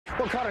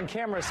We're caught on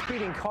camera, a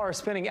speeding car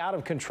spinning out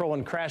of control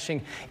and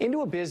crashing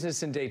into a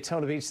business in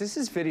Daytona Beach. This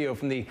is video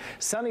from the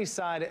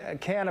Sunnyside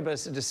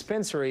Cannabis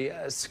Dispensary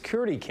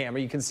security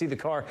camera. You can see the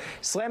car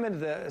slam into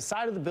the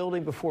side of the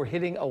building before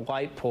hitting a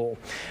light pole.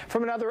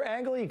 From another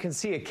angle, you can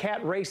see a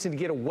cat racing to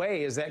get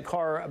away as that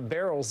car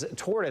barrels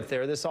toward it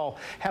there. This all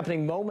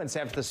happening moments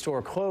after the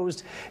store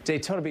closed.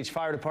 Daytona Beach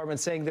Fire Department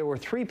saying there were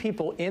 3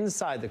 people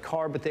inside the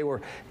car, but they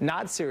were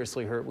not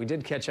seriously hurt. We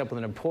did catch up with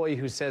an employee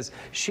who says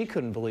she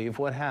couldn't believe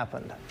what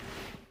happened.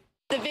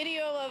 The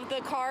video of the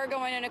car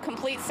going in a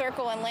complete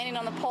circle and landing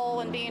on the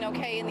pole and being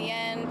okay in the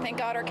end. Thank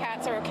God our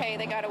cats are okay.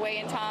 They got away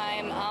in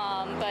time.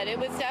 But it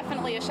was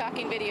definitely a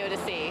shocking video to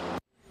see.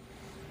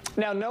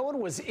 Now, no one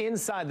was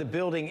inside the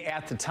building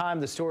at the time.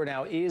 The store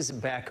now is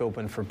back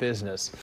open for business.